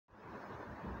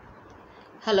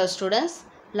Hello students,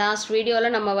 last video la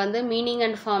நம்ம வந்து meaning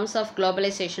and forms of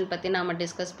globalization பத்தி நாம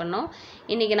டிஸ்கஸ் பண்ணோம்.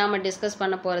 இன்னைக்கு நாம டிஸ்கஸ்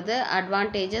பண்ண போறது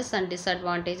advantages and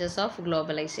disadvantages of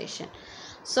globalization.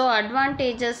 So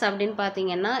advantages அப்படினு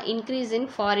பாத்தீங்கன்னா increase in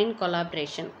foreign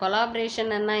collaboration.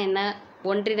 Collaboration என்ன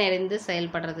ஒன்றிணைந்து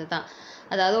செயல்படுறது தான்.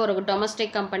 அதாவது ஒரு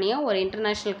டொமஸ்டிக் கம்பெனியும் ஒரு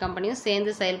இன்டர்நேஷனல் கம்பெனியும்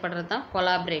சேர்ந்து செயல்படுறது தான்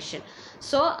கொலாபரேஷன்.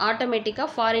 ஸோ ஆட்டோமேட்டிக்காக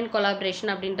ஃபாரின்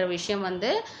கொலாபரேஷன் அப்படின்ற விஷயம் வந்து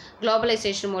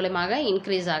குளோபலைசேஷன் மூலமாக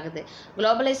இன்க்ரீஸ் ஆகுது.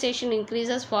 Globalisation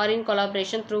increases foreign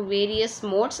collaboration through various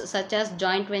modes such as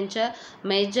joint venture,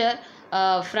 major,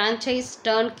 franchise,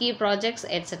 turnkey projects,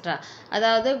 etc.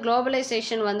 அதாவது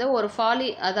குளோபலைசேஷன் வந்து ஒரு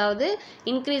அதாவது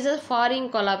இன்க்ரீசஸ் ஃபாரின்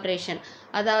கொலாபரேஷன்,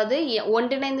 அதாவது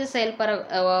ஒன்றிணைந்து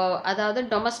அதாவது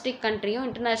டொமஸ்டிக் கண்ட்ரியும்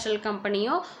இன்டர்நேஷ்னல்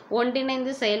கம்பெனியும்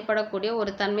ஒன்றிணைந்து செயல்படக்கூடிய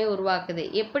ஒரு தன்மை உருவாக்குது.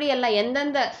 எப்படியெல்லாம்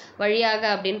எந்தெந்த வழியாக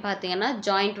அப்படின்னு பார்த்தீங்கன்னா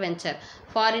ஜாயிண்ட் வெஞ்சர்,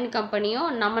 ஃபாரின் கம்பெனியும்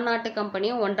நம்ம நாட்டு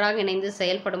கம்பெனியும் ஒன்றாக இணைந்து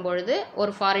செயல்படும் பொழுது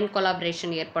ஒரு ஃபாரின்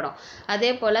கொலாபரேஷன் ஏற்படும். அதே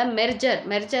போல்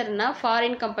மெர்ஜர்னா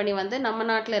ஃபாரின் கம்பெனி வந்து நம்ம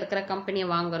நாட்டில் இருக்கிற கம்பெனியை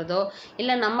வாங்குறதோ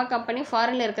இல்லை நம்ம கம்பெனி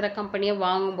ஃபாரினில் இருக்கிற கம்பெனியை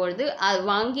வாங்கும்பொழுது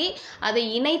வாங்கி அதை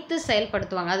இணைத்து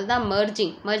செயல்படுத்துவாங்க. அதுதான்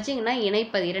மெர்ஜிங்னா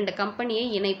இணைப்பது, இரண்டு கம்பெனியை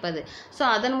இணைப்பது. ஸோ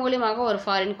அதன் மூலியமாக ஒரு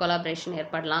ஃபாரின் கொலாபரேஷன்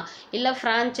ஏற்படலாம். இல்லை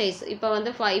ஃப்ரான்ச்சைஸ், இப்போ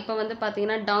வந்து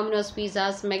பார்த்தீங்கன்னா டாமினோஸ்,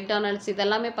 பீஸாஸ், மெக்டானல்ட்ஸ்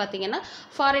இதெல்லாமே பார்த்தீங்கன்னா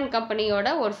ஃபாரின் கம்பெனியோட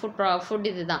ஒரு ஃபுட்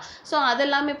இதுதான். ஸோ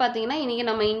அதெல்லாமே பார்த்தீங்கன்னா இன்றைக்கி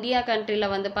நம்ம இந்தியா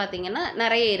கண்ட்ரியில் வந்து பார்த்தீங்கன்னா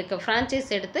நிறைய இருக்குது, ஃப்ரான்ச்சைஸ்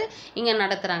எடுத்து இங்கே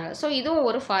நடத்துகிறாங்க. ஸோ இதுவும்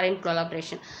ஒரு ஃபாரின்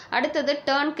கொலாபரேஷன். அடுத்தது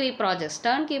டர்ன்கீ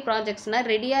ப்ராஜெக்ட்ஸ்னால்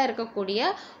ரெடியாக இருக்கக்கூடிய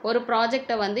ஒரு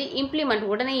ப்ராஜெக்டை வந்து இம்ப்ளிமெண்ட்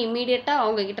உடனே இம்மீடியட்டாக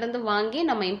அவங்க கிட்டேருந்து வாங்கி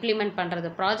நம்ம இம்ப்ளிமெண்ட்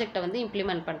பண்ணுறது, ப்ராஜெக்டை வந்து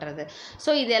இம்ப்ளிமெண்ட் பண்ணுறது.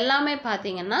 ஸோ இது எல்லாமே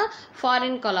பார்த்தீங்கன்னா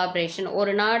ஃபாரின் கொலாபரேஷன்,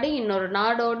 ஒரு நாடு இன்னொரு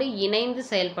நாடோடு இணைந்து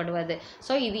செயல்படுவது.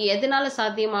 ஸோ இது எதனால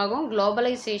சாத்தியமாகும்?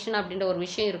 குளோபலைசேஷன் அப்படின்ற ஒரு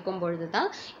விஷயம் இருக்கும் பொழுது தான்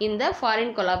இந்த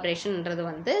ஃபாரின் கொலாபரேஷன்ன்றது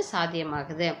வந்து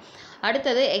சாத்தியமாகுது.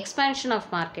 அடுத்தது expansion of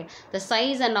market. The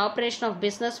size and operation of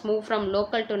business move from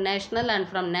local to national and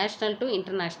from national to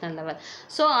international level.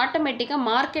 So ஆட்டோமேட்டிக்காக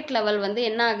மார்க்கெட் லெவல் வந்து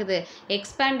என்ன ஆகுது?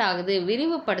 எக்ஸ்பேண்ட் ஆகுது,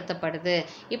 விரிவுபடுத்தப்படுது.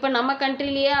 இப்போ நம்ம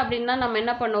கண்ட்ரிலேயே அப்படின்னா நம்ம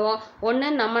என்ன பண்ணுவோம்? ஒன்று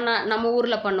நம்ம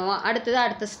ஊரில் பண்ணுவோம்,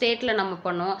 அடுத்த ஸ்டேட்டில் நம்ம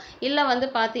பண்ணுவோம், இல்லை வந்து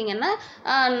பார்த்திங்கன்னா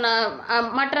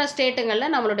மற்ற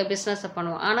ஸ்டேட்டுங்களில் நம்மளோட பிஸ்னஸை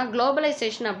பண்ணுவோம். ஆனால்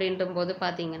குளோபலைசேஷன் அப்படின்ற போது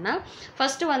பார்த்திங்கன்னா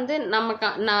ஃபஸ்ட்டு வந்து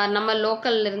நம்ம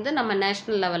லோக்கல்லேருந்து நம்ம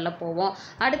நேஷ்னல் லெவலில் போவோம்,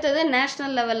 அடுத்தது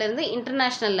நேஷ்னல் லெவல்ல இருந்து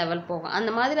இன்டர்நேஷ்னல் லெவல் போகும். அந்த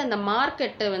மாதிரி அந்த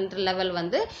மார்க்கெட் லெவல்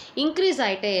வந்து இன்க்ரீஸ்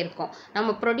ஆகிட்டே இருக்கும்.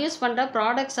 நம்ம ப்ரொடியூஸ் பண்ணுற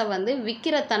ப்ராடக்ட்ஸை வந்து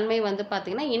விற்கிற தன்மை வந்து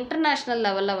பார்த்திங்கன்னா இன்டர்நேஷ்னல்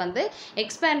லெவலில் வந்து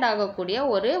எக்ஸ்பேண்ட் ஆகக்கூடிய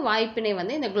ஒரு வாய்ப்பினை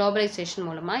வந்து இந்த குளோபலைசேஷன்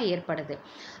மூலமாக ஏற்படுது.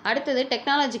 அடுத்தது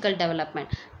technological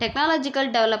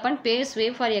development paves way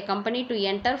for a company to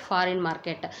enter foreign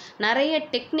market. நிறைய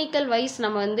டெக்னிக்கல் வைஸ்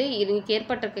நம்ம வந்து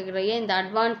ஏற்பட்டிருக்கிற இந்த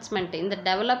அட்வான்ஸ்மெண்ட், இந்த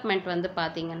டெவலப்மெண்ட் வந்து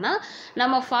பார்த்திங்கன்னா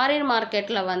நம்ம ஃபாரின்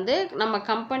மார்க்கெட்டில் வந்து நம்ம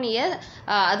கம்பெனியை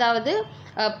அதாவது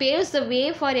paves the way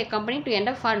for a company to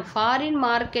enter foreign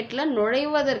மார்க்கெட்டில்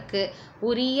நுழைவதற்கு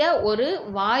உரிய ஒரு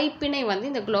வாய்ப்பினை வந்து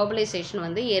இந்த குளோபலைசேஷன்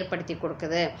வந்து ஏற்படுத்தி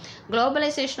கொடுக்குது.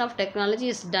 Globalisation of technology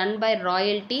is done by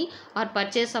royalty R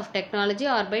purchase of technology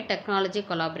R by technology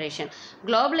collaboration.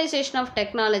 Globalisation of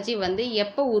technology வந்து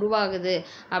எப்போ உருவாகுது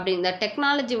அப்படி இந்த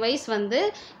டெக்னாலஜி வைஸ் வந்து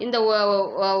இந்த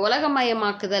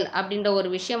உலகமயமாக்குதல் அப்படின்ற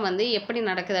ஒரு விஷயம் வந்து எப்படி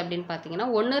நடக்குது அப்படின்னு பார்த்தீங்கன்னா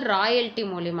ஒன்று ராயல்ட்டி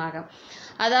மூலியமாக.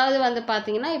 அதாவது வந்து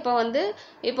பார்த்திங்கன்னா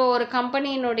இப்போ ஒரு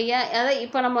கம்பெனியினுடைய அதாவது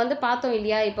இப்போ நம்ம வந்து பார்த்தோம்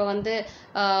இல்லையா, இப்போ வந்து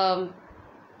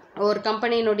ஒரு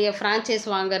கம்பெனியினுடைய ஃப்ரான்ச்சைஸ்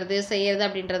வாங்கிறது செய்கிறது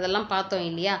அப்படின்றதெல்லாம் பார்த்தோம்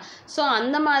இல்லையா. ஸோ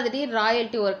அந்த மாதிரி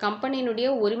ராயல்ட்டி, ஒரு கம்பெனியினுடைய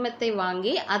உரிமத்தை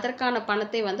வாங்கி அதற்கான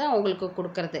பணத்தை வந்து அவங்களுக்கு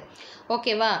கொடுக்கறது,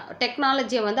 ஓகேவா.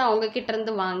 டெக்னாலஜியை வந்து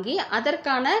அவங்கக்கிட்டேருந்து வாங்கி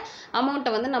அதற்கான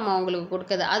அமௌண்ட்டை வந்து நம்ம அவங்களுக்கு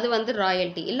கொடுக்குறது, அது வந்து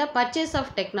ராயல்ட்டி. இல்லை பர்ச்சேஸ்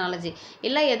ஆஃப் டெக்னாலஜி,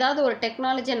 இல்லை ஏதாவது ஒரு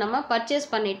டெக்னாலஜியை நம்ம பர்ச்சேஸ்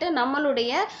பண்ணிவிட்டு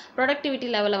நம்மளுடைய ப்ரொடக்டிவிட்டி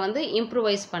லெவலை வந்து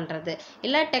இம்ப்ரூவைஸ் பண்ணுறது.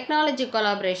 இல்லை டெக்னாலஜி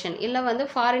கொலாபரேஷன், இல்லை வந்து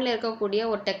ஃபாரினில் இருக்கக்கூடிய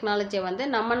ஒரு டெக்னாலஜியை வந்து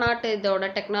நம்ம நாட்டு இதோட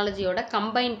டெக்னாலஜியோட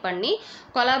கம்பைன் பண்ணி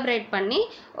கொலாபரேட் பண்ணி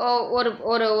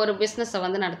ஒரு பிஸ்னஸை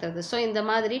வந்து நடத்துறது. ஸோ இந்த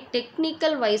மாதிரி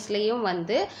டெக்னிக்கல் வைஸ்லேயும்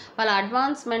வந்து பல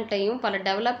அட்வான்ஸ்மெண்ட்டையும் பல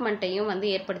டெவலப்மெண்ட்டையும் வந்து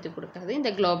ஏற்படுத்தி கொடுக்குறது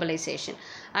இந்த குளோபலைசேஷன்.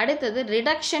 அடுத்தது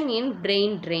reduction in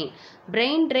brain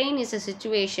train is a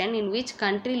situation in which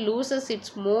country loses its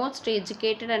most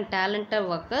educated and talented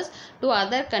workers to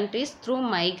other countries through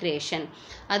migration.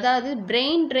 அதாவது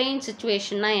பிரெயின் ட்ரெயின்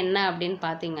சிச்சுவேஷன்னா என்ன அப்படின்னு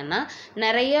பார்த்தீங்கன்னா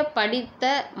நிறைய படித்த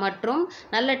மற்றும்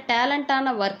நல்ல அதில்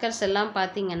டேலண்டான ஒர்க்கர்ஸ் எல்லாம்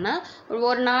பார்த்திங்கன்னா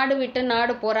ஒரு நாடு விட்டு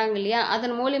நாடு போகிறாங்க இல்லையா,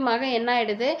 அதன் மூலியமாக என்ன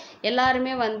ஆகிடுது,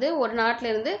 எல்லாருமே வந்து ஒரு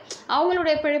நாட்டிலேருந்து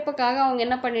அவங்களுடைய பிழைப்புக்காக அவங்க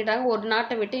என்ன பண்ணிடுறாங்க, ஒரு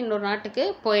நாட்டை விட்டு இன்னொரு நாட்டுக்கு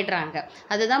போயிடுறாங்க.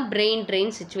 அதுதான் பிரெயின்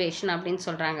ட்ரெயின் சுச்சுவேஷன் அப்படின்னு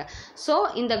சொல்கிறாங்க. ஸோ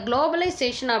இந்த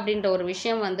குளோபலைசேஷன் அப்படின்ற ஒரு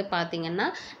விஷயம் வந்து பார்த்திங்கன்னா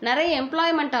நிறைய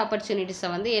எம்ப்ளாய்மெண்ட் ஆப்பர்ச்சுனிட்டிஸை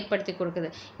வந்து ஏற்படுத்தி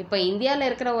கொடுக்குது. இப்போ இந்தியாவில்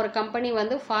இருக்கிற ஒரு கம்பெனி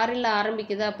வந்து ஃபாரினில்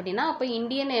ஆரம்பிக்குது அப்படின்னா அப்போ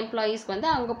இந்தியன் எம்ப்ளாயீஸ்க்கு வந்து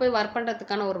அங்கே போய் ஒர்க்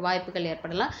பண்ணுறதுக்கான ஒரு வாய்ப்புகள்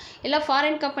ஏற்படலாம். இல்லை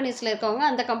ஃபாரின் கம்பெனிஸில் இருக்கவங்க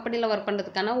அந்த கம்பெனியில் ஒர்க்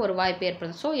பண்ணுறதுக்கான ஒரு வாய்ப்பு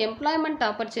ஏற்படுது. ஸோ எம்ப்ளாய்மெண்ட்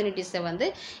ஆப்பர்ச்சுனிட்டிஸை வந்து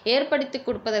ஏற்படுத்தி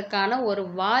கொடுப்பதற்கான ஒரு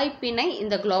வாய்ப்பினை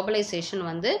இந்த குளோபலைசேஷன்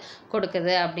வந்து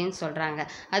கொடுக்குது அப்படின்னு சொல்கிறாங்க.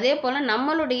 அதே போல்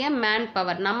நம்மளுடைய மேன்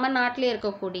பவர், நம்ம நாட்டிலே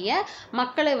இருக்கக்கூடிய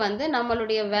மக்களை வந்து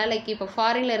நம்மளுடைய வேலைக்கு, இப்போ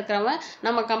ஃபாரினில் இருக்கிறவங்க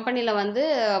நம்ம கம்பெனியில் வந்து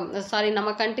நம்ம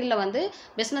கண்ட்ரியில் வந்து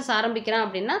பிஸ்னஸ் ஆரம்பிக்கிறோம்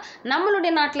அப்படின்னா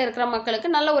நம்மளுடைய நாட்டில் இருக்கிற மக்களுக்கு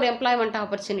நல்ல ஒரு எம்ப்ளாய்மெண்ட்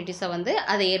ஆப்பர்ச்சுனிட்டிஸை வந்து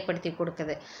அதை ஏற்படுத்தி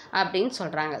கொடுக்குது அப்படின்னு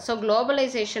சொல்கிறாங்க. ஸோ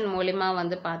குளோபலைசேஷன் மூலிமா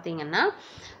வந்து பார்த்திங்கன்னா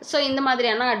ஸோ இந்த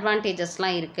மாதிரியான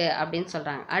அட்வான்டேஜஸ்லாம் இருக்குது அப்படின்னு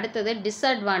சொல்கிறாங்க. அடுத்தது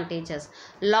disadvantages,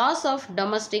 loss of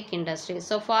domestic industry.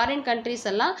 So foreign countries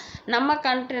எல்லாம் நம்ம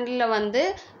கண்ட்ரியில் வந்து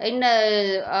இந்த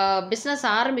பிஸ்னஸ்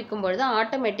ஆரம்பிக்கும் பொழுது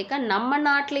ஆட்டோமேட்டிக்காக நம்ம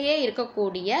நாட்டிலேயே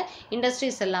இருக்கக்கூடிய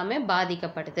இண்டஸ்ட்ரீஸ் எல்லாமே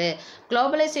பாதிக்கப்படுது.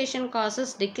 Globalisation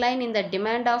causes decline in the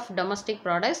demand of domestic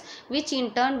products which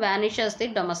in turn vanishes the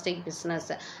domestic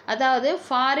business. அதாவது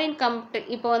ஃபாரின்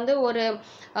இப்போ வந்து ஒரு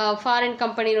ஃபாரின்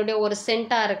கம்பெனியினுடைய ஒரு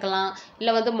சென்ட்டாக இருக்கலாம்,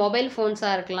 இல்லை வந்து மொபைல்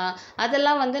ஃபோன்ஸாக இருக்கலாம்,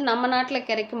 அதெல்லாம் வந்து நம்ம நாட்டில்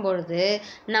கிடைக்கும் பொழுது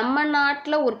நம்ம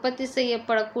நாட்டில் உற்பத்தி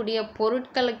செய்யப்படக்கூடிய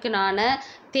பொருட்களுக்குனான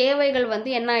தேவைகள்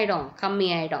வந்து என்ன ஆகிடும்,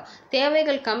 கம்மியாயிடும்.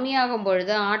 தேவைகள் கம்மியாகும்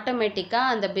பொழுது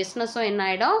ஆட்டோமேட்டிக்காக அந்த பிஸ்னஸும் என்ன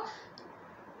ஆகிடும்,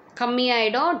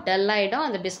 கம்மியாயிடும், டல் ஆகிடும்,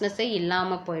 அந்த பிஸ்னஸே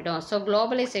இல்லாமல் போயிடும். ஸோ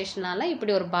குளோபலைசேஷனால்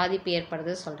இப்படி ஒரு பாதிப்பு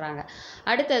ஏற்படுது சொல்கிறாங்க.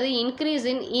 அடுத்தது இன்க்ரீஸ்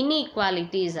இன்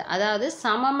இன்இக்வாலிட்டிஸ், அதாவது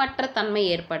சமமற்ற தன்மை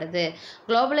ஏற்படுது.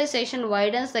 Globalisation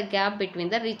வைடன்ஸ் the gap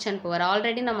between the rich and poor.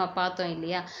 Already நம்ம பார்த்தோம்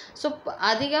இல்லையா. ஸோ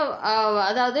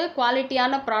அதாவது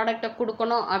குவாலிட்டியான ப்ராடக்டை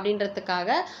கொடுக்கணும் அப்படின்றதுக்காக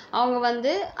அவங்க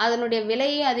வந்து அதனுடைய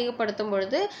விலையை அதிகப்படுத்தும்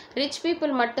பொழுது ரிச்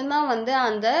பீப்புள் மட்டும்தான் வந்து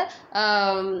அந்த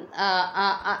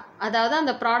அதாவது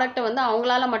அந்த ப்ராடக்டை வந்து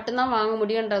அவங்களால மட்டும்தான் வாங்க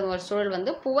முடியுன்றது ஒரு சூழல்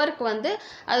வந்து புவருக்கு வந்து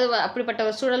அது அப்படிப்பட்ட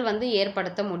ஒரு சூழல் வந்து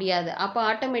ஏற்படுத்த முடியாது. அப்போ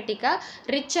ஆட்டோமேட்டிக்காக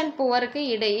ரிச் அண்ட் புவருக்கு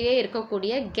இடையே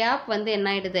இருக்கக்கூடிய கேப் வந்து என்ன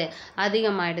ஆகிடுது,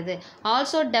 அதிகமாகிடுது.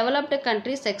 Also developed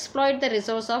countries exploit the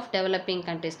resource of developing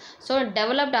countries. So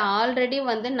developed already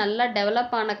வந்து நல்லா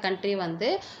டெவலப் ஆன கண்ட்ரி வந்து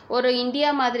ஒரு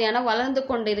இந்தியா மாதிரியான வளர்ந்து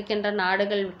கொண்டு இருக்கின்ற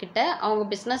நாடுகள் கிட்ட அவங்க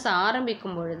பிஸ்னஸ்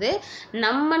ஆரம்பிக்கும் பொழுது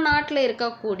நம்ம நாட்டில்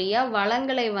இருக்கக்கூடிய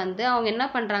வளங்களை வந்து அவங்க என்ன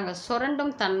பண்ணுறாங்க,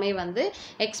 சுரண்டும் தன்மை வந்து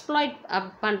எக்ஸ்ப்ளாய்ட்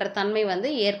பண்ணுற தன்மை வந்து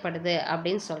ஏற்படுது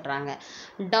அப்படின்னு சொல்கிறாங்க.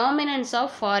 Dominance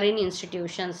of foreign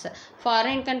institutions.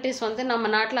 Foreign countries வந்து நம்ம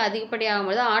நாட்டில்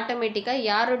அதிகப்படியாகும்போது ஆட்டோமேட்டிக்காக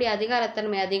யாருடைய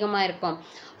அதிகாரத்தன்மை அதிகமாக இருக்கும்,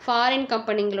 ஃபாரின்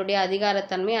கம்பெனிங்களுடைய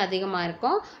அதிகாரத்தன்மை அதிகமாக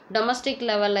இருக்கும். டொமஸ்டிக்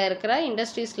லெவலில் இருக்கிற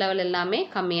இண்டஸ்ட்ரீஸ் லெவல் எல்லாமே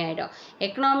கம்மியாயிடும்.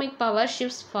 Economic power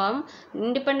shifts from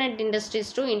independent industries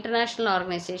to international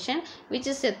organisation which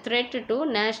is a thread to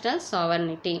national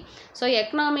sovereignty. So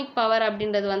economic power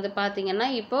அப்படின்றது வந்து பார்த்திங்கன்னா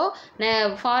இப்போது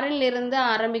ஃபாரின்லேருந்து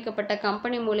ஆரம்பிக்கப்பட்ட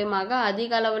கம்பெனி மூலியமாக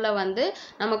அதிக அளவில் வந்து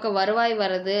நமக்கு வருவாய்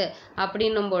வருது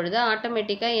அப்படின்னும் பொழுது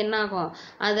ஆட்டோமேட்டிக்காக என்ன ஆகும்,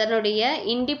 அதனுடைய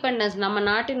இண்டிபெண்டன்ஸ், நம்ம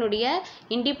நாட்டினுடைய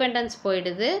இண்டிபெண்டன்ஸ்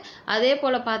போயிடுது. அதே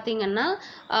போல் பார்த்திங்கன்னா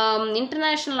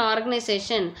இன்டர்நேஷ்னல்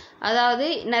ஆர்கனைசேஷன், அதாவது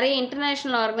நிறைய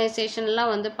இன்டர்நேஷ்னல்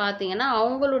ஆர்கனைசேஷன்லாம் வந்து பார்த்திங்கன்னா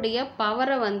அவங்களுடைய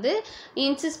பவரை வந்து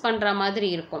இன்சிஸ்ட் பண்ணுற மாதிரி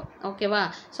இருக்கும். ஓகேவா.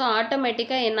 ஸோ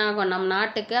ஆட்டோமேட்டிக்காக என்ன ஆகும், நம்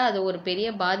நாட்டுக்கு அது ஒரு பெரிய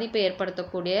பாதிப்பை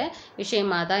ஏற்படுத்தக்கூடிய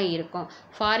விஷயமாக தான் இருக்கும்.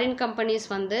 ஃபாரின் கம்பெனிஸ்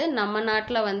வந்து நம்ம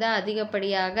நாட்டில் வந்து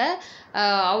அதிகப்படியாக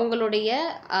அவங்களுடைய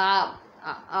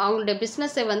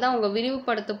பிஸ்னஸை வந்து அவங்க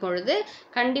விரிவுபடுத்தும் பொழுது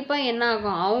கண்டிப்பாக என்ன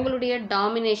ஆகும், அவங்களுடைய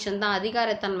டாமினேஷன் தான்,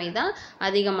 அதிகாரத்தன்மை தான்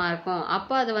அதிகமாக இருக்கும்.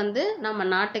 அப்போ அது வந்து நம்ம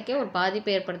நாட்டுக்கே ஒரு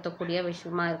பாதிப்பை ஏற்படுத்தக்கூடிய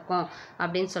விஷயமா இருக்கும்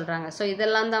அப்படின்னு சொல்கிறாங்க. ஸோ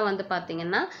இதெல்லாம் தான் வந்து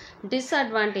பார்த்திங்கன்னா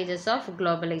டிஸ்அட்வான்டேஜஸ் ஆஃப்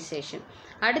குளோபலைசேஷன்.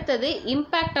 அடுத்தது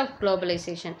இம்பேக்ட் ஆஃப்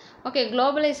குளோபலைசேஷன். ஓகே,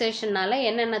 குளோபலைசேஷனால்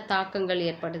என்னென்ன தாக்கங்கள்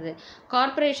ஏற்படுது.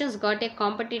 Corporations God A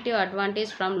competitive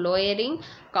advantage from lowering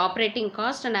operating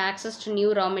cost and access to new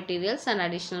raw materials and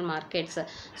additional markets.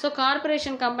 So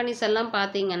corporation companies எல்லாம்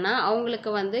பார்த்திங்கன்னா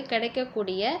அவங்களுக்கு வந்து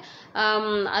கிடைக்கக்கூடிய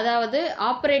அதாவது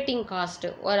ஆப்ரேட்டிங் காஸ்ட்,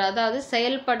 அதாவது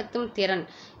செயல்படுத்தும் திறன்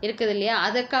இருக்குது இல்லையா,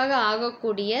 அதுக்காக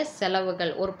ஆகக்கூடிய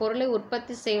செலவுகள், ஒரு பொருளை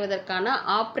உற்பத்தி செய்வதற்கான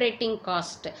ஆப்ரேட்டிங்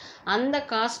காஸ்ட், அந்த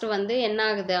காஸ்ட் வந்து என்ன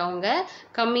ஆகுது, அவங்க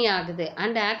கம்மியாகுது.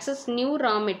 And access new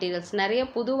raw materials, நிறைய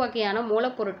புது வகையான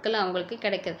மூலப்பொருட்கள் அவங்களுக்கு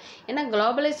கிடைக்குது. ஏன்னா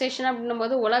குளோபலைசேஷன்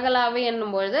அப்படின்னும்போது உலகளாவே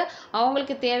என்னும்பொழுது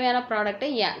அவங்களுக்கு தேவையான ப்ராடக்டை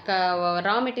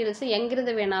ரா மெட்டீரியல்ஸை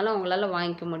எங்கிருந்து வேணாலும் அவங்களால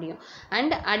வாங்கிக்க முடியும்.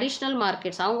 அண்ட் அடிஷ்னல்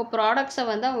மார்க்கெட்ஸ், அவங்க ப்ராடக்ட்ஸை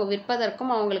வந்து அவங்க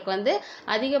விற்பதற்கும் அவங்களுக்கு வந்து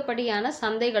அதிகப்படியான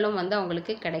சந்தைகளும் வந்து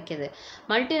அவங்களுக்கு கிடைக்குது.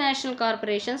 Multinational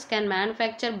corporations can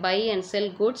manufacture, by and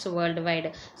sell goods world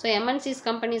wide. So MNCs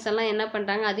companies எல்லாம் என்ன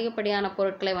பண்ணுறாங்க, அதிகப்படியான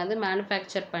பொருட்களை வந்து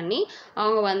மேனுஃபேக்சர் பண்ணி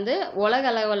அவங்க வந்து உலக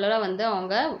அளவில் வந்து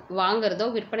அவங்க வாங்குறதோ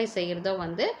விற்பனை செய்கிறதோ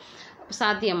வந்து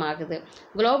சாத்தியமாகுது.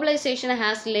 Globalisation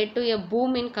has led to a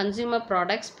boom in consumer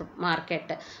products market.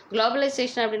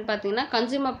 Globalisation அப்படின்னு பார்த்தீங்கன்னா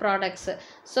consumer products,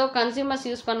 so consumers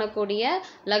use பண்ணக்கூடிய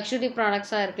லக்ஸுரி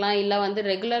ப்ராடக்ட்ஸாக இருக்கலாம், இல்லை வந்து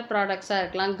ரெகுலர் ப்ராடக்ட்ஸாக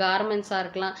இருக்கலாம், கார்மெண்ட்ஸாக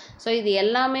இருக்கலாம். ஸோ இது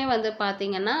எல்லாமே வந்து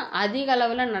பார்த்திங்கன்னா அதிக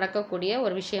அளவில் நடக்கக்கூடிய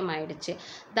ஒரு விஷயம் ஆயிடுச்சு.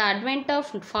 த advent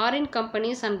of foreign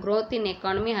companies and growth in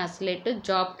economy has led to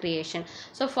job creation.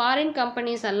 So foreign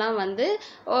companies எல்லாம் வந்து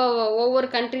ஒவ்வொரு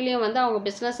கண்ட்ரிலையும் வந்து அவங்க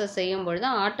பிஸ்னஸை செய்யும் பொழுது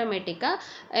ஆட்டோமேட்டிக்காக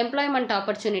எம்ப்ளாய்மெண்ட்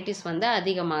ஆப்பர்ச்சுனிட்டிஸ் வந்து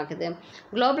அதிகமாகுது.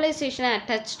 Globalisation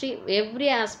அட்டச்டு every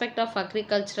aspect of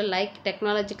agricultural like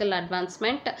technological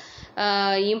advancement,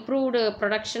 improved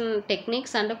production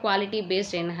techniques and quality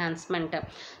paste enhancement.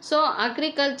 So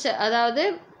agriculture, அதாவது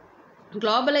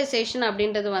குளோபலைசேஷன்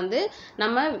அப்படின்றது வந்து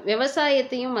நம்ம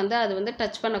விவசாயத்தையும் வந்து அது வந்து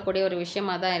டச் பண்ணக்கூடிய ஒரு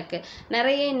விஷயமாக தான் இருக்குது.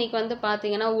 நிறைய இன்றைக்கி வந்து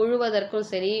பார்த்திங்கன்னா உழுவதற்கும்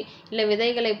சரி, இல்லை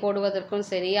விதைகளை போடுவதற்கும்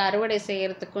சரி, அறுவடை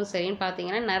செய்கிறதுக்கும் சரின்னு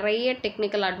பார்த்திங்கன்னா நிறைய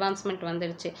டெக்னிக்கல் அட்வான்ஸ்மெண்ட்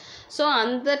வந்துடுச்சு. ஸோ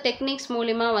அந்த டெக்னிக்ஸ்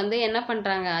மூலிமா வந்து என்ன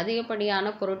பண்ணுறாங்க,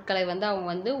 அதிகப்படியான பொருட்களை வந்து அவங்க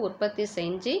வந்து உற்பத்தி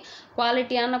செஞ்சு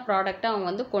குவாலிட்டியான ப்ராடக்டை அவங்க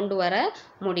வந்து கொண்டு வர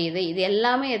முடியுது. இது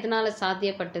எல்லாமே எதனால்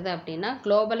சாத்தியப்பட்டது அப்படின்னா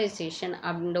குளோபலைசேஷன்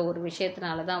அப்படின்ற ஒரு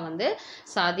விஷயத்தினால தான் வந்து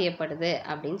சாத்தியப்படுது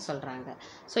அப்படின்னு சொல்றாங்க.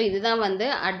 ஸோ இதுதான் வந்து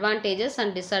advantages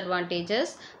and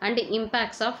disadvantages and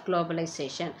impacts of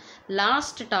globalisation.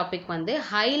 Last topic வந்து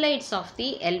ஹைலைட்ஸ் ஆஃப் தி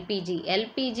எல்பிஜி.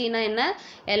 எல்பிஜினா என்ன?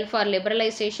 L for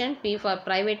liberalisation, B for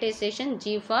privatisation,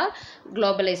 G for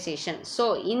globalisation. So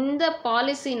இந்த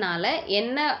பாலிசினால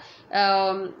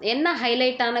என்ன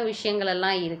ஹைலைட்டான விஷயங்கள்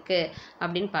எல்லாம் இருக்குது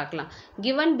அப்படின்னு பார்க்கலாம்.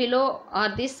 Given below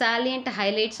R the salient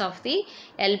highlights of the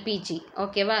LPG.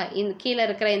 ஓகேவா? இந்த கீழே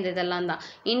இருக்கிற இந்த இதெல்லாம் தான்.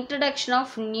 Introduction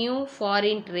of new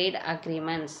foreign trade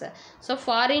agreements. So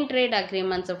foreign trade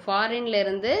agreements,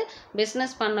 ஃபாரின்லேருந்து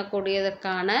business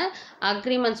பண்ணக்கூடியதற்கான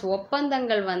agreements,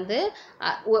 ஒப்பந்தங்கள் வந்து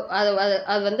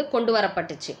அது வந்து கொண்டு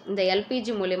வரப்பட்டுச்சு. இந்த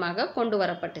எல்பிஜி மூலியமாக கொண்டு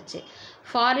வரப்பட்டுச்சு.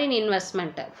 ஃபாரின்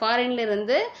இன்வெஸ்ட்மெண்ட்,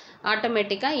 ஃபாரின்லேருந்து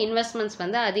ஆட்டோமேட்டிக்காக இன்வெஸ்ட்மெண்ட்ஸ்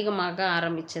வந்து அதிகமாக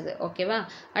ஆரம்பிச்சது. ஓகேவா?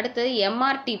 அடுத்தது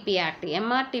MRTP act.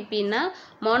 எம்ஆர்டிபின்னா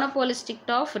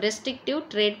monopolistic of restrictive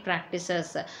trade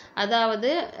practices.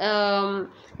 அதாவது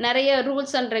நிறைய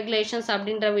ரூல்ஸ் அண்ட் ரெகுலேஷன்ஸ்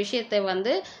அப்படின்ற விஷயத்தை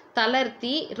வந்து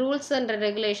தளர்த்தி ரூல்ஸ் அண்ட்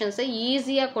ரெகுலேஷன்ஸை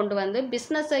ஈஸியாக கொண்டு வந்து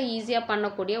பிஸ்னஸை ஈஸியாக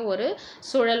பண்ணக்கூடிய ஒரு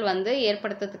சூழல் வந்து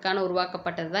ஏற்படுத்துறதுக்கான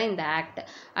உருவாக்கப்பட்டது தான் இந்த ஆக்ட்.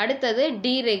 அடுத்தது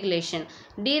டீரெகுலேஷன்.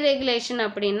 டீரெகுலேஷன்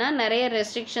அப்படின்னா நிறைய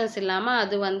ரெஸ்ட்ரிக்ஷன்ஸ் இல்லாமல்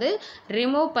அது வந்து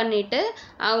ரிமூவ் பண்ணிவிட்டு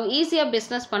ஈஸியாக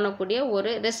பிஸ்னஸ் பண்ணக்கூடிய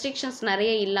ஒரு ரெஸ்ட்ரிக்ஷன்ஸ்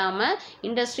நிறைய இல்லாமல்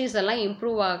இண்டஸ்ட்ரீஸ் எல்லாம்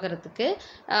இம்ப்ரூவ் ஆகிறதுக்கு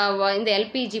இந்த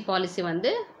எல்பிஜி பாலிசி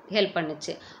வந்து ஹெல்ப்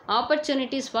பண்ணுச்சு.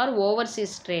 ஆப்பர்ச்சுனிட்டிஸ் ஃபார்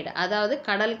ஓவர்சீஸ் ட்ரேட், அதாவது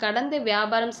கடல் கடந்து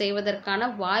வியாபாரம் செய்வதற்கான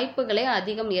வாய்ப்புகளை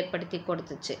அதிகம் ஏற்படுத்தி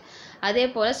கொடுத்துச்சு. அதே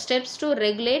போல் ஸ்டெப்ஸ் டு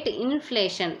ரெகுலேட்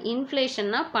இன்ஃப்ளேஷன்.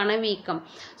 இன்ஃப்ளேஷன்னா பணவீக்கம்.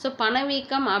 ஸோ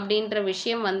பணவீக்கம் அப்படின்ற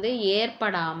விஷயம் வந்து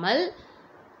ஏற்படாமல்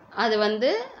அது வந்து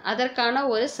அதற்கான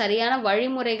ஒரு சரியான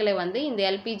வழிமுறைகளை வந்து இந்த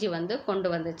எல்பிஜி வந்து கொண்டு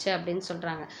வந்துச்சு அப்படின்னு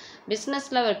சொல்கிறாங்க.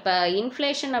 பிஸ்னஸில் இப்போ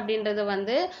இன்ஃப்ளேஷன் அப்படின்றது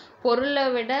வந்து பொருளை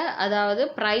விட, அதாவது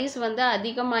ப்ரைஸ் வந்து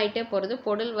அதிகமாயிட்டே போகிறது.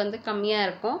 பொருள் வந்து கம்மியாக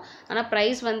இருக்கும், ஆனால்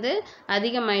ப்ரைஸ் வந்து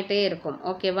அதிகமாயிட்டே இருக்கும்.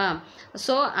 ஓகேவா?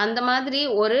 ஸோ அந்த மாதிரி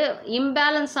ஒரு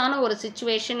இம்பேலன்ஸான ஒரு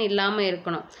சிச்சுவேஷன் இல்லாமல்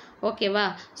இருக்கணும். ஓகேவா?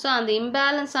 ஸோ அந்த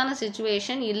இம்பேலன்ஸான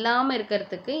சிச்சுவேஷன் இல்லாமல்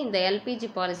இருக்கிறதுக்கு இந்த எல்பிஜி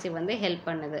பாலிசி வந்து ஹெல்ப்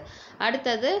பண்ணுது.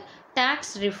 அடுத்தது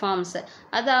டேக்ஸ் ரிஃபார்ம்ஸ்,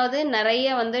 அதாவது நிறைய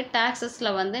வந்து டேக்ஸஸில்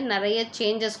வந்து நிறைய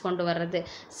சேஞ்சஸ் கொண்டு வர்றது,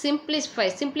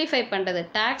 சிம்பிளிஃபை பண்ணுறது,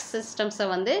 டேக்ஸ் சிஸ்டம்ஸை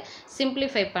வந்து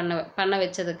சிம்பிளிஃபை பண்ண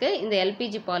வச்சதுக்கு இந்த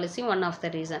LPG policy one of the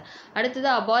reason. அடுத்தது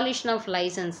அபாலிஷன் ஆஃப்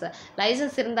லைசன்ஸ்.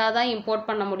 லைசன்ஸ் இருந்தால் தான் இம்போர்ட்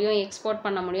பண்ண முடியும், எக்ஸ்போர்ட்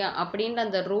பண்ண முடியும் அப்படின்ற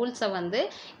அந்த ரூல்ஸை வந்து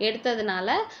எடுத்ததுனால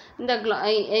இந்த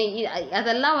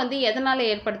அதெல்லாம் வந்து எதனால்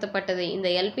ஏற்படுத்தப்பட்டது? இந்த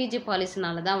எல்பிஜி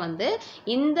பாலிசினால தான் வந்து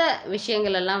இந்த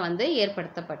விஷயங்கள் எல்லாம் வந்து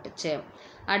ஏற்படுத்தப்பட்டுச்சு.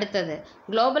 அடுத்தது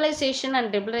globalization and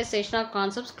liberalization are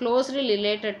concepts closely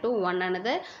related to one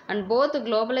another, and both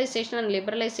globalization and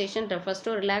liberalization refers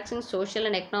to relaxing social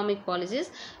and economic policies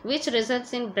which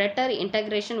results in better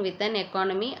integration within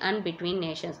economy and between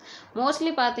nations.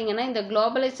 Mostly பார்த்தீங்கன்னா இந்த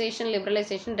globalization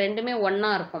liberalization ரெண்டுமே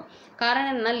ஒன்றா இருக்கும்.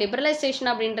 காரணம் என்ன, liberalisation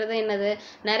அப்படின்றது என்னது,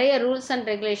 நிறைய ரூல்ஸ் அண்ட்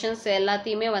ரெகுலேஷன்ஸ்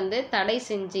எல்லாத்தையுமே வந்து தடை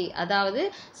செஞ்சு, அதாவது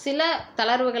சில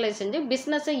தளர்வுகளை செஞ்சு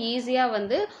பிஸ்னஸை ஈஸியாக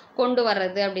வந்து கொண்டு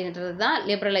வர்றது அப்படின்றது தான்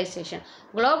லிபரலைசேஷன்.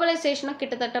 குளோபலைசேஷனும்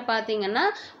கிட்டத்தட்ட பார்த்தீங்கன்னா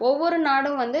ஒவ்வொரு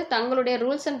நாடும் வந்து தங்களுடைய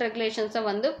ரூல்ஸ் அண்ட் ரெகுலேஷன்ஸை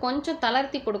வந்து கொஞ்சம்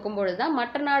தளர்த்தி கொடுக்கும்பொழுது தான்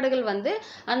மற்ற நாடுகள் வந்து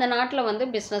அந்த நாட்டில் வந்து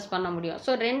பிஸ்னஸ் பண்ண முடியும்.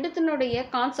 ஸோ ரெண்டுத்தினுடைய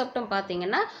கான்செப்டும்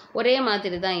பார்த்தீங்கன்னா ஒரே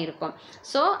மாதிரி தான் இருக்கும்.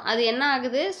 ஸோ அது என்ன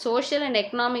ஆகுது, சோஷியல் அண்ட்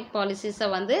எக்கனாமிக் பாலிசிஸை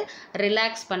வந்து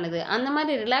ரிலாக்ஸ் பண்ணுது. அந்த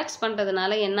மாதிரி ரிலாக்ஸ்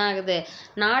பண்ணுறதுனால என்ன ஆகுது,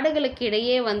 நாடுகளுக்கு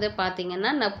இடையே வந்து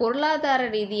பார்த்தீங்கன்னா பொருளாதார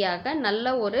ரீதியாக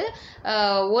நல்ல ஒரு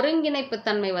ஒருங்கிணைப்பு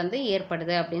தன்மை வந்து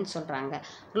ஏற்படுது அப்படின்னு சொல்கிறாங்க.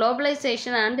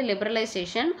 Globalization and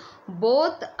liberalization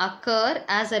both occur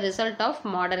as a result of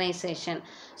modernization.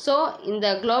 So இந்த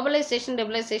குளோபலைசேஷன்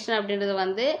லிபரலைசேஷன் அப்படின்றது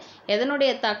வந்து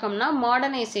எதனுடைய தாக்கம்னா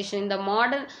மாடர்னைசேஷன். இந்த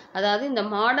மாடர்ன், அதாவது இந்த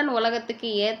மாடர்ன் உலகத்துக்கு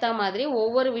ஏற்ற மாதிரி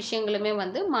ஒவ்வொரு விஷயங்களுமே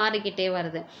வந்து மாறிக்கிட்டே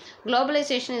வருது.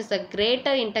 Globalisation is the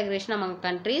greater integration among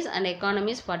countries and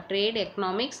economies for trade,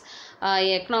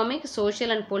 economic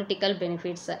social and political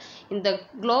benefits. இந்த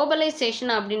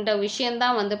குளோபலைசேஷன் அப்படின்ற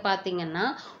விஷயந்தான் வந்து பார்த்திங்கன்னா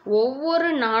ஒவ்வொரு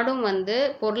நாடும் வந்து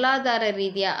பொருளாதார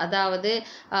ரீதியாக, அதாவது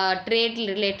ட்ரேட்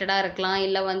ரிலேட்டடாக இருக்கலாம்,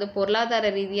 இல்லை வந்து பொருளாதார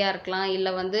ரீதியாக இருக்கலாம்,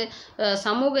 இல்லை வந்து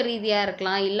சமூக ரீதியாக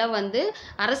இருக்கலாம், இல்லை வந்து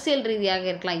அரசியல் ரீதியாக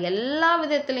இருக்கலாம், எல்லா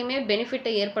விதத்துலையுமே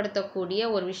பெனிஃபிட்டை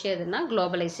ஏற்படுத்தக்கூடிய ஒரு விஷயம் எதுனா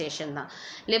குளோபலைசேஷன் தான்.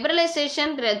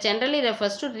 Liberalisation generally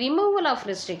refers to removal of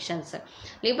restrictions.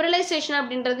 Liberalisation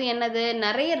அப்படின்றது என்னது,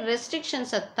 நிறைய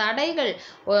ரெஸ்ட்ரிக்ஷன்ஸை, தடைகள்,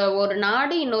 ஒரு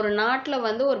நாடு இன்னொரு நாட்டில்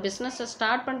வந்து ஒரு பிஸ்னஸை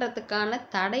ஸ்டார்ட் பண்ணுறதுக்கான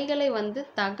தடைகளை வந்து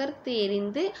தகர்த்து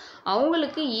எறிந்து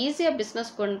அவங்களுக்கு ஈஸியாக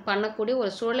பிஸ்னஸ் பண்ணக்கூடிய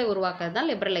ஒரு சூழலை உருவாக்குறது தான்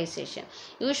liberalisation.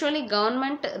 Usually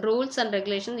government rules and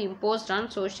regulations imposed on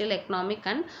social, economic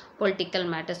and political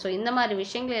matters. So இந்த மாதிரி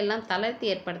விஷயங்களை எல்லாம் தளர்த்தி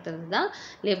ஏற்படுத்துறது தான்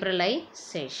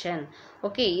லிபரலைசேஷன்.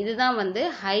 ஓகே, இதுதான் வந்து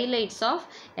highlights of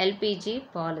LPG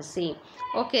policy.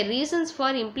 Okay, reasons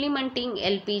for implementing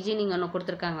LPG நீங்கள் ஒன்று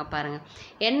கொடுத்துருக்காங்க பாருங்கள்.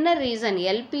 என்ன ரீசன்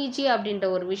எல்பிஜி அப்படின்ற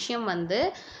ஒரு விஷயம் வந்து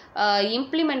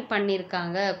இம்ப்ளிமெண்ட்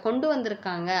பண்ணியிருக்காங்க, கொண்டு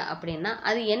வந்திருக்காங்க அப்படின்னா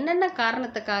அது என்னென்ன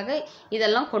காரணத்துக்காக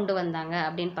இதெல்லாம் கொண்டு வந்தாங்க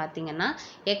அப்படின்னு பார்த்தீங்கன்னா,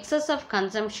 excess of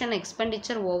consumption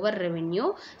expenditure over revenue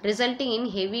resulting in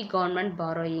heavy government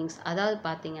borrowings. அதாவது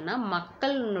பார்த்தீங்கன்னா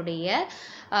மக்களுடைய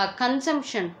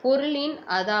கன்சம்ஷன், பொருளின்,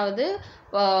 அதாவது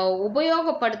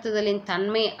உபயோகப்படுத்துதலின்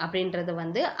தன்மை அப்படின்றது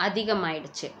வந்து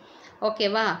அதிகமாயிடுச்சு.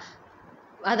 ஓகேவா,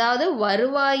 அதாவது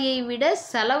வருவாயை விட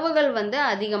செலவுகள் வந்து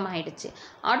அதிகமாகிடுச்சு.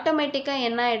 ஆட்டோமேட்டிக்காக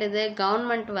என்ன ஆகிடுது,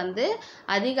 கவர்மெண்ட் வந்து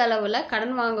அதிக அளவில்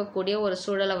கடன் வாங்கக்கூடிய ஒரு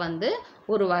சூழலை வந்து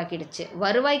உருவாக்கிடுச்சு.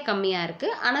 வருவாய் கம்மியாக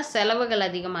இருக்குது, ஆனால் செலவுகள்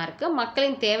அதிகமாக இருக்குது,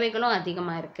 மக்களின் தேவைகளும்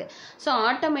அதிகமாக இருக்குது. ஸோ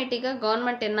ஆட்டோமேட்டிக்காக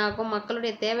கவர்மெண்ட் என்ன ஆகும்,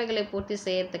 மக்களுடைய தேவைகளை பூர்த்தி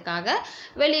செய்யறதுக்காக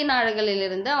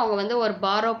வெளிநாடுகளிலிருந்து அவங்க வந்து ஒரு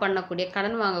பாரோ பண்ணக்கூடிய,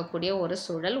 கடன் வாங்கக்கூடிய ஒரு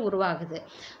சூழல் உருவாகுது.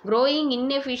 Growing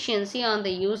inefficiency on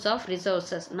the use of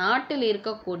resources. நாட்டில்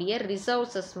இருக்கக்கூடிய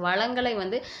ரிசோர்ஸஸ், வளங்களை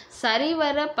வந்து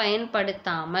சரிவர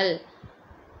பயன்படுத்தாமல்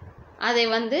அதை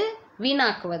வந்து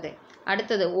வீணாக்குவது.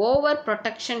 அடுத்தது ஓவர்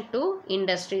ப்ரொடெக்ஷன் டு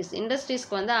இண்டஸ்ட்ரீஸ்.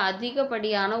 இண்டஸ்ட்ரீஸ்க்கு வந்து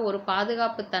அதிகப்படியான ஒரு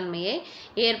பாதுகாப்பு தன்மையை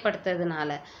ஏற்படுத்துறதுனால.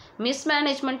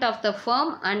 Mismanagement of the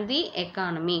firm and the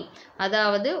economy.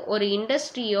 அதாவது ஒரு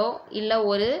இண்டஸ்ட்ரியோ இல்லை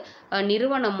ஒரு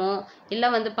நிறுவனமோ இல்லை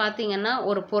வந்து பார்த்திங்கன்னா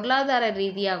ஒரு பொருளாதார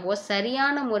ரீதியாகவோ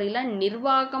சரியான முறையில்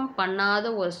நிர்வாகம் பண்ணாத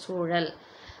ஒரு சூழல்.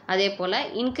 அதே போல்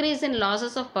increase in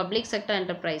losses of public sector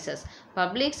enterprises.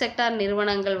 Public sector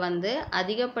நிறுவனங்கள் வந்து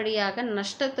அதிகப்படியாக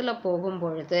நஷ்டத்தில் போகும்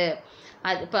பொழுது,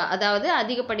 அதாவது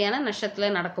அதிகப்படியான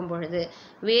நஷ்டத்தில் நடக்கும் பொழுது.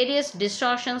 Various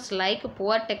distortions like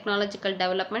poor technological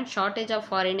development, shortage of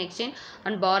foreign exchange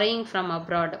and borrowing from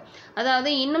abroad.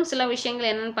 அதாவது இன்னும் சில விஷயங்கள்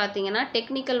என்னென்னு பார்த்தீங்கன்னா,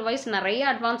 டெக்னிக்கல் வைஸ் நிறைய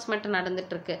அட்வான்ஸ்மெண்ட்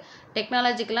நடந்துகிட்ருக்கு,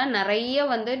 டெக்னாலஜிக்கலாக நிறைய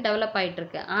வந்து டெவலப்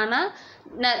ஆகிட்டுருக்கு. ஆனால்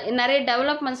நிறைய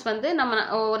டெவலப்மெண்ட்ஸ் வந்து நம்ம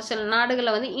ஒரு சில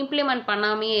நாடுகளில் வந்து இம்ப்ளிமெண்ட்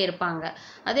பண்ணாமையே இருப்பாங்க.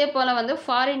 அதே போல் வந்து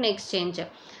ஃபாரின் எக்ஸ்சேஞ்சு,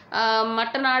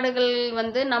 மற்ற நாடுகள்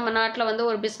வந்து நம்ம நாட்டில் வந்து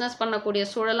ஒரு பிஸ்னஸ் பண்ணக்கூடிய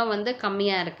சூழலும் வந்து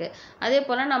கம்மியாக இருக்குது. அதே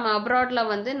போல் நம்ம அப்ராடில்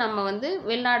வந்து நம்ம வந்து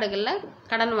வெளிநாடுகளில்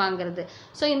கடன் வாங்குறது.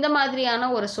 ஸோ இந்த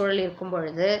மாதிரியான ஒரு சூழல் இருக்கும்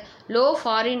பொழுது லோ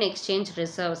ஃபாரின் எக்ஸ்சேஞ்ச்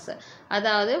ரிசர்வ்ஸ்,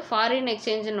 அதாவது ஃபாரின்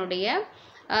எக்ஸ்சேஞ்சினுடைய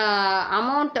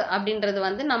அமௌண்ட் அப்படின்றது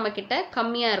வந்து நம்மக்கிட்ட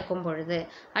கம்மியாக இருக்கும் பொழுது.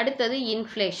 அடுத்தது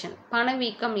இன்ஃப்ளேஷன்,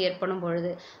 பணவீக்கம் ஏற்படும்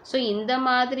பொழுது. ஸோ இந்த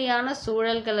மாதிரியான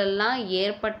சூழல்கள் எல்லாம்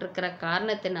ஏற்பட்டிருக்கிற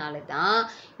காரணத்தினால தான்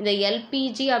இந்த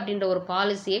எல்பிஜி அப்படின்ற ஒரு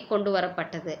பாலிசியை கொண்டு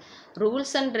வரப்பட்டது.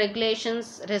 ரூல்ஸ் அண்ட் ரெகுலேஷன்ஸ்,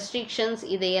 ரெஸ்ட்ரிக்ஷன்ஸ்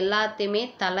இதை எல்லாத்தையுமே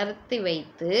தளர்த்தி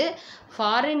வைத்து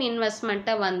ஃபாரின்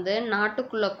இன்வெஸ்ட்மெண்ட்டை வந்து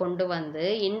நாட்டுக்குள்ளே கொண்டு வந்து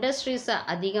இண்டஸ்ட்ரீஸை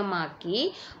அதிகமாக்கி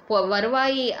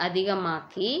வருவாயை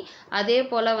அதிகமாக்கி, அதே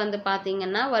போல் வந்து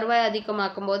பார்த்திங்கன்னா வருவாய்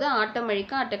அதிகமாக்கும் போது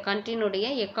ஆட்டோமேட்டிக்காக கண்ட்ரினுடைய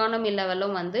எக்கானமி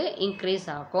லெவலும் வந்து இன்க்ரீஸ்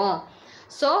ஆகும்.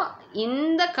 ஸோ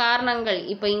இந்த காரணங்கள்,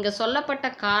 இப்போ இங்கே சொல்லப்பட்ட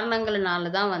காரணங்கள்னால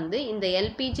தான் வந்து இந்த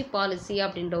எல்பிஜி பாலிசி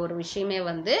அப்படின்ற ஒரு விஷயமே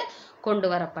வந்து கொண்டு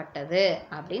வரப்பட்டது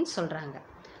அப்படின்னு சொல்கிறாங்க.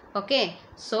 ஓகே,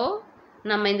 ஸோ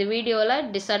நம்ம இந்த வீடியோவில்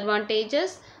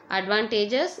disadvantages,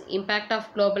 advantages, impact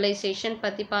of globalisation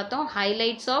பற்றி பார்த்தோம்,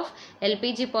 ஹைலைட்ஸ் ஆஃப்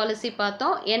எல்பிஜி பாலிசி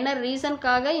பார்த்தோம், என்ன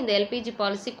ரீசனுக்காக இந்த எல்பிஜி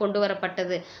பாலிசி கொண்டு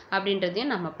வரப்பட்டது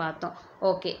அப்படின்றதையும் நம்ம பார்த்தோம்.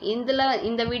 ஓகே,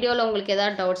 இந்த வீடியோவில் உங்களுக்கு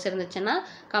ஏதாவது டவுட்ஸ் இருந்துச்சுன்னா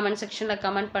கமெண்ட் செக்ஷனில்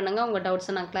கமெண்ட் பண்ணுங்கள், உங்கள்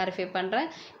டவுட்ஸை நான் கிளாரிஃபை பண்ணுறேன்.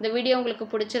 இந்த வீடியோ உங்களுக்கு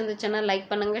பிடிச்சிருந்துச்சுன்னா லைக்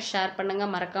பண்ணுங்கள், ஷேர்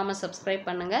பண்ணுங்கள், மறக்காமல் சப்ஸ்கிரைப்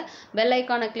பண்ணுங்கள். பெல்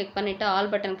ஐக்கானை கிளிக் பண்ணிவிட்டு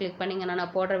ஆல் பட்டன் கிளிக் பண்ணிங்கன்னா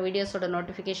நான் போடுற வீடியோஸோட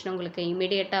நோட்டிஃபிகேஷன் உங்களுக்கு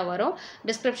இமீடியட்டாக வரும்.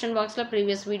 டிஸ்கிரிப்ஷன் பாக்ஸில்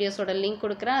ப்ரீவியஸ் வீடியோஸோட லிங்க்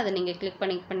கொடுக்குறேன், அதை நீங்கள் கிளிக்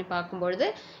பண்ணி பார்க்கும்பொழுது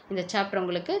இந்த சாப்டர்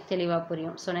உங்களுக்கு தெளிவாக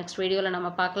புரியும். ஸோ நெக்ஸ்ட் வீடியோவில்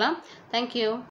நம்ம பார்க்கலாம். தேங்க்யூ.